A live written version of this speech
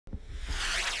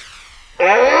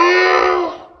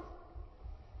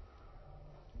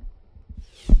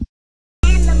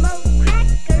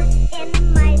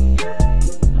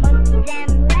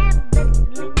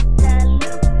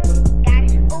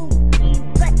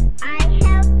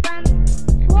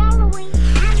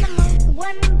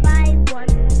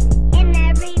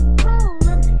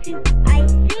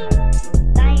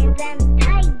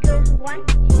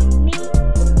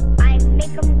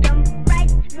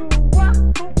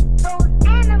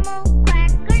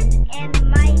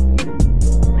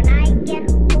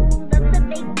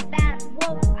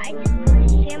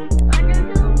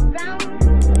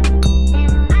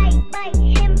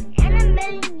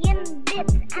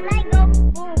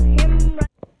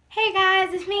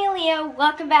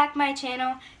Welcome back to my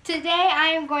channel. Today I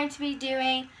am going to be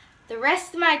doing the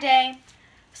rest of my day.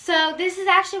 So this is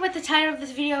actually what the title of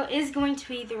this video is going to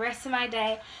be, the rest of my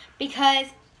day, because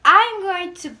I'm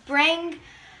going to bring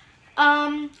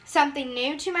something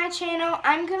new to my channel.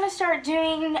 I'm going to start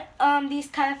doing these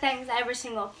kind of things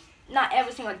not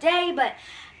every single day, but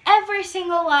every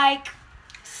single like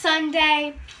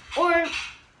Sunday, or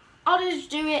I'll just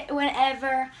do it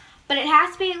whenever. But it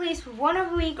has to be at least one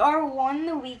a week or one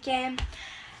the weekend.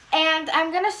 And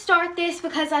I'm going to start this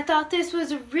because I thought this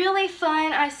was really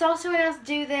fun. I saw someone else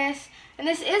do this. And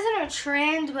this isn't a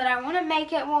trend, but I want to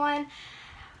make it one.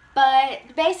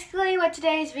 But basically what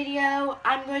today's video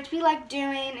I'm going to be like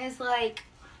doing is like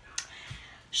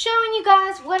showing you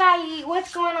guys what I eat,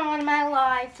 what's going on in my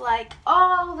life, like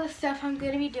all the stuff I'm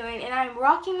going to be doing. And I'm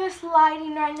rocking this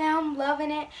lighting right now. I'm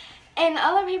loving it. And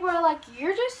other people are like,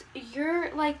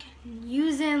 you're like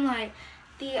using like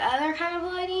the other kind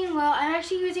of lighting. Well, I'm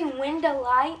actually using window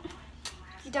light.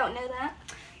 If you don't know that.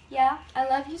 Yeah, I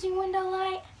love using window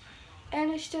light.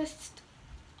 And it's just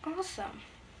awesome.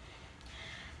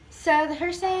 So the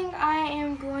first thing I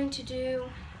am going to do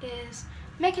is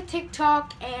make a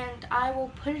TikTok, and I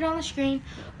will put it on the screen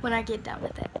when I get done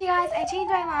with it. Hey guys, I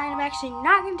changed my mind. I'm actually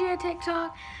not going to do a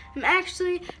TikTok. I'm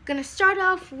actually going to start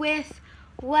off with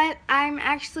what I'm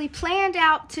actually planned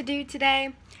out to do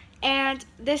today, and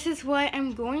this is what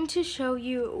I'm going to show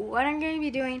you, what I'm going to be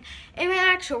doing in my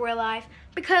actual real life,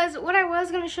 because what I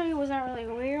was going to show you was not really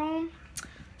real,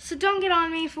 so don't get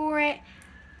on me for it.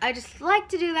 I just like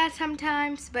to do that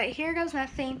sometimes, but here goes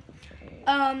nothing.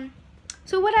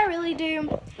 So what I really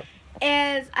do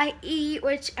is I eat,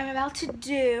 which I'm about to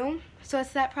do, so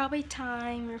it's that probably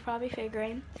time you're probably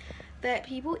figuring that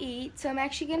people eat. So I'm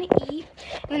actually gonna eat,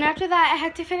 and then after that I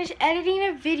have to finish editing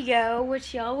a video,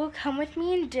 which y'all will come with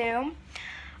me and do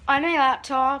on my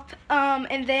laptop,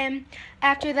 and then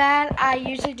after that I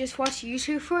usually just watch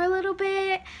YouTube for a little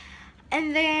bit,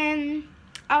 and then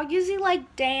I'll usually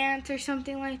like dance or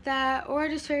something like that, or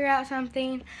just figure out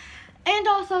something. And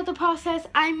also the process,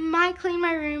 I might clean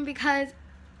my room because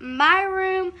my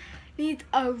room needs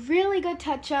a really good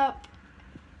touch up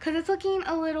because it's looking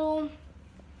a little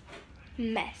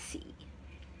messy.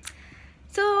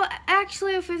 So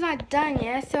actually the food's not done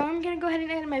yet, so I'm gonna go ahead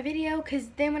and edit my video, because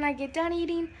then when I get done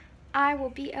eating I will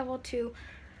be able to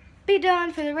be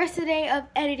done for the rest of the day of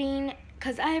editing,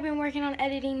 because I have been working on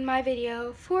editing my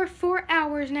video for 4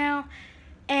 hours now,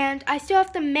 and I still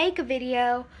have to make a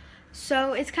video,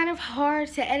 so it's kind of hard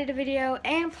to edit a video,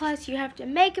 and plus you have to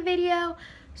make a video.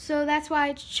 So that's why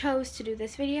I chose to do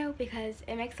this video, because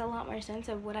it makes a lot more sense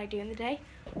of what I do in the day.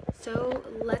 So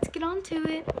let's get on to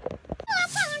it.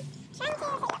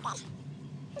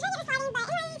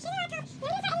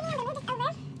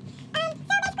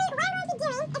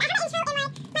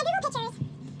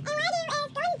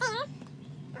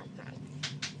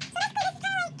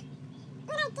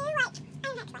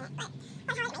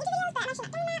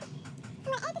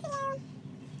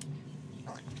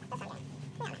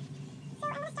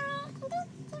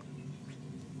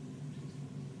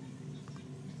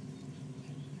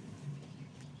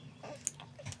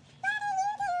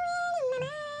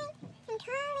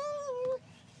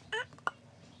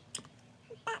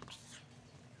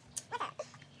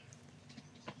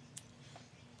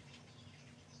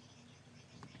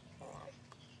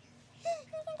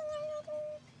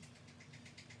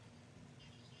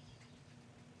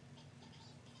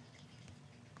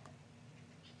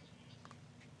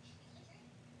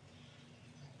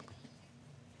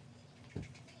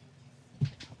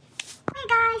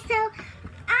 So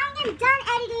I am done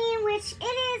editing, which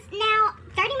it is now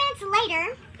 30 minutes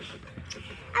later.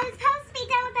 I was supposed to be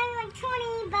done with that in like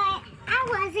 20, but I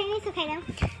wasn't. It's okay though.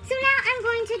 So now I'm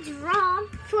going to draw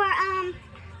for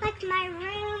like my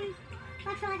room,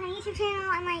 like for like my YouTube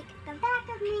channel, and like the back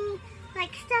of me,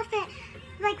 like stuff that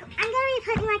like I'm gonna be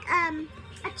putting like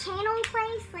a channel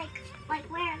place, like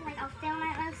where like I'll film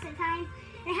it most of the time.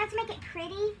 and I have to make it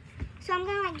pretty. So I'm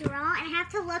gonna like draw, and I have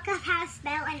to look up how to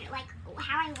spell and like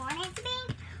how I want it to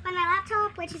be on my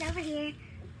laptop, which is over here.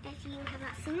 If you have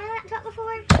not seen my laptop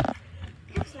before,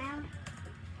 it's loud.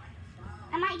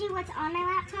 I might do what's on my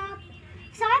laptop.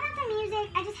 So I got the music.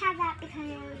 I just have that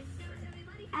because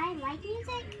I like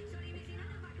music.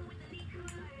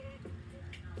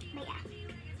 But yeah,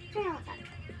 so I'm gonna look up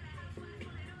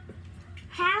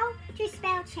how to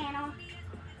spell channel.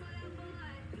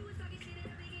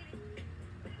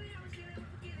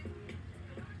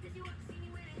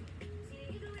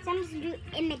 So I'm just gonna do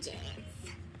images.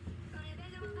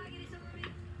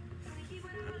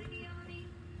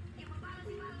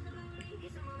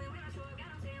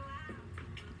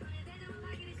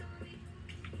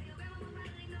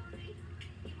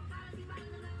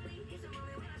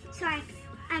 Sorry,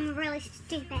 I'm really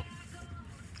stupid.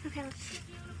 Okay, let's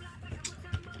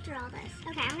draw this.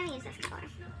 Okay, I'm gonna use this color.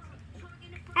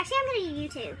 Actually, I'm gonna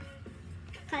do YouTube,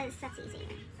 because that's easier.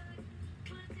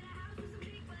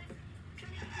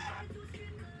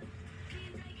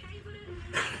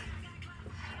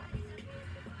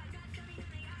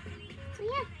 So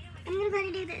yeah, I'm gonna go ahead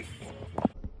and do this.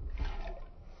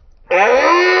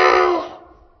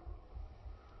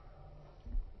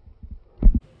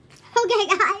 Okay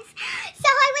guys, so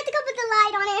I went to go put the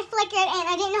light on and it flickered and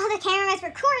I didn't know the camera was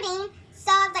recording,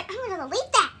 so I was like, I'm going to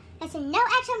delete that. I said, no,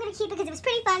 actually I'm going to keep it because it was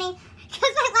pretty funny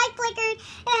because my light flickered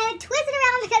and I had to twist it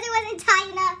around because it wasn't tight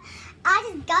enough. I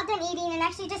just got done eating and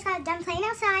actually just got done playing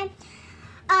outside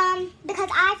because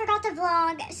I forgot to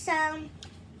vlog, so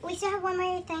we still have one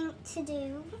more thing to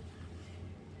do,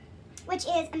 which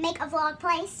is make a vlog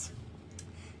place.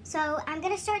 So I'm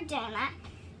going to start doing that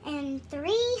in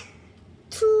 3,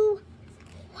 2,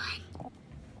 1.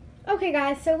 Okay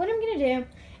guys, so what I'm going to do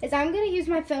is I'm going to use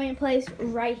my filming place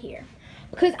right here.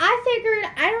 Because I figured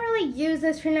I don't really use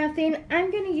this for nothing.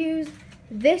 I'm going to use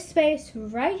this space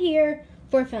right here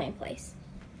for a filming place.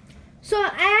 So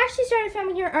I actually started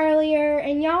filming here earlier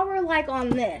and y'all were like on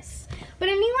this. But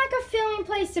I need like a filming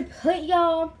place to put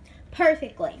y'all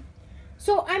perfectly.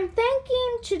 So I'm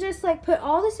thinking to just like put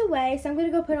all this away. So I'm going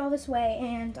to go put all this away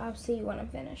and I'll see you when I'm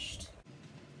finished.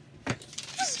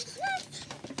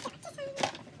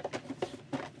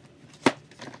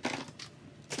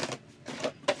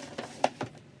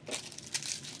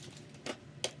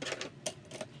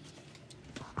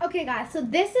 Okay guys, so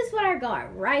this is what I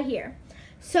got right here.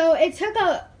 So it took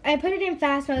I put it in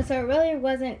fast mode, so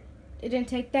it didn't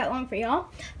take that long for y'all.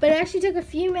 But it actually took a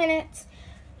few minutes.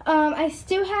 I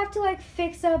still have to like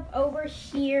fix up over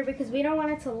here because we don't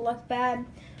want it to look bad.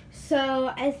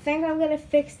 So I think I'm gonna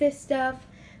fix this stuff.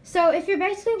 So if you're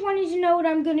basically wanting to know what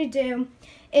I'm gonna do,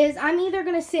 is I'm either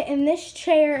gonna sit in this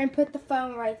chair and put the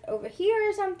phone right over here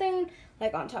or something,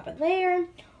 like on top of there,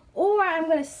 or I'm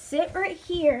gonna sit right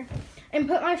here and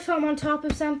put my phone on top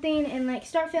of something and like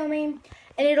start filming,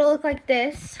 and it'll look like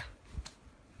this.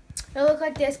 It'll look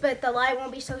like this, but the light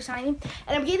won't be so shiny.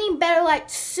 And I'm getting better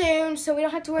light soon, so we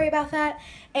don't have to worry about that.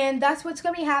 And that's what's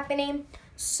gonna be happening.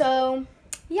 So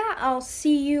yeah, I'll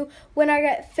see you when I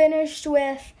get finished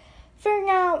with figuring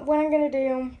out what I'm gonna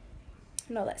do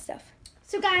and all that stuff.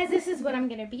 So guys, this is what I'm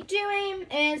gonna be doing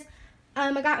is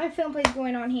I got my film place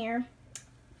going on here.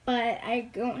 But I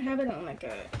don't have it on like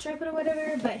a tripod or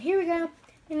whatever. But here we go.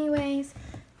 Anyways,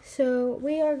 so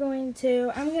we are going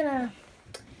to, I'm going to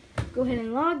go ahead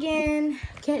and log in.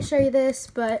 Can't show you this,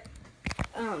 but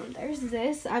there's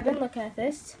this. I've been looking at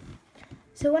this.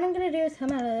 So what I'm going to do is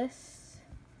come out of this.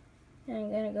 And I'm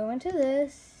going to go into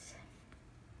this.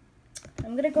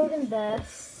 I'm going to go in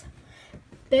this.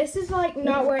 This is like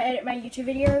not where I edit my YouTube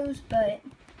videos, but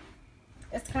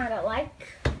it's kind of like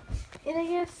it, I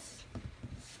guess.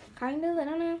 Kind of, I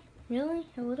don't know, really,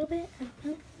 a little bit, I don't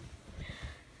know.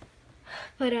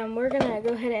 But we're gonna go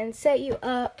ahead and set you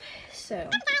up, so.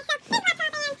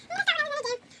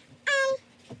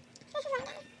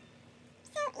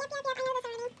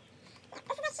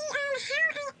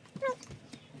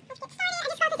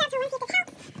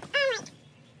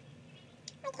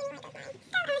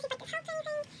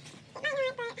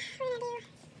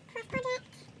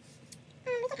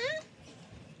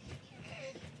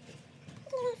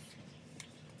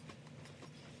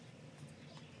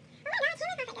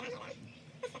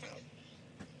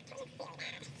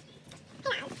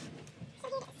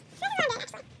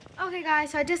 Okay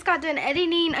guys, so I just got done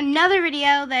editing another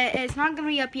video that is not going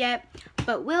to be up yet,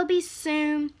 but will be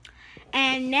soon.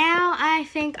 And now I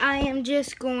think I am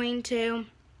just going to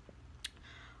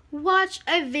watch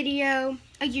a video,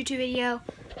 a YouTube video,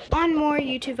 on more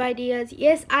YouTube ideas.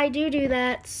 Yes, I do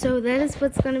that, so that is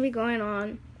what's going to be going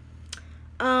on.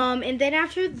 And then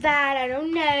after that, I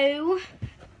don't know,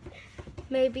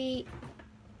 maybe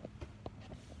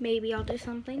I'll do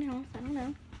something else. I don't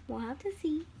know. We'll have to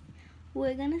see.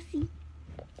 We're gonna see.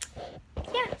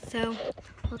 Yeah, so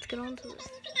let's get on to this.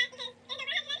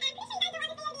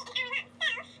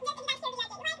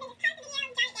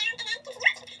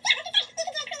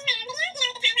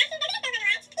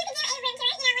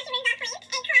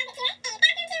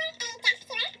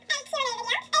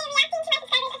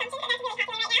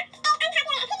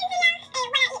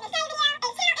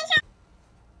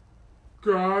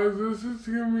 Guys, this is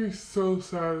gonna be so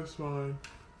satisfying.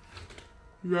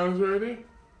 You guys ready?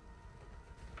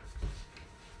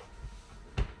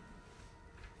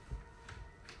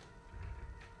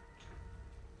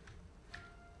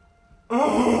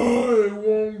 Oh, it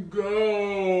won't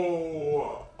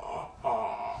go.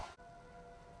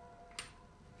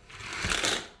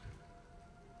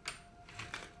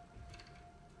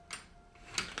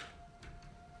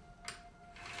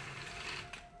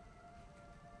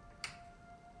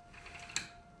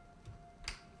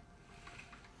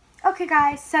 Okay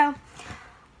guys, so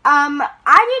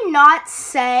I did not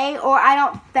say, or I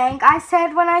don't think I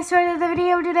said when I started the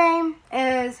video today,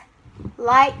 is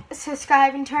like,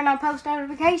 subscribe, and turn on post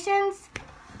notifications,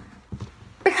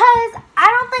 because I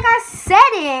don't think I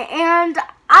said it, and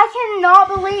I cannot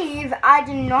believe I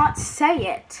did not say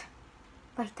it.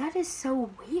 Like, that is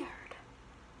so weird.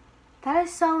 That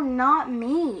is so not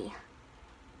me.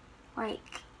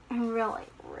 Like, I'm really,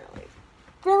 really,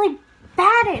 really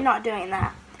bad at not doing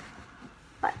that.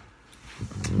 But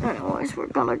anyways, we're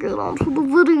gonna get on to the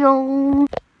video.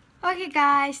 Okay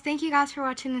guys, thank you guys for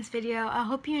watching this video. I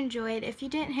hope you enjoyed. If you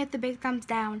didn't, hit the big thumbs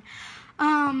down.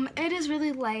 It is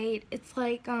really late. It's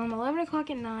like 11 o'clock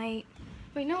at night.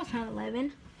 Wait, no, it's not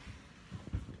 11.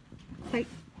 It's like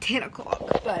 10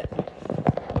 o'clock, but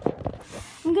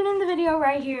I'm gonna end the video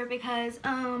right here because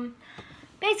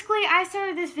basically I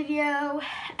started this video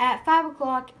at 5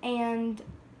 o'clock and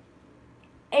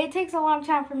it takes a long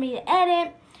time for me to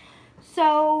edit.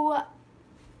 So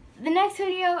the next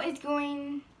video is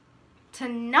going to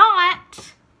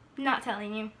not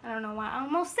telling you. I don't know why I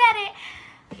almost said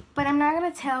it, but I'm not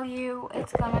going to tell you.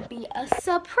 It's going to be a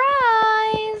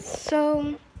surprise.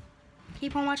 So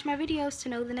keep on watching my videos to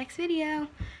know the next video.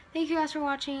 Thank you guys for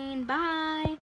watching. Bye.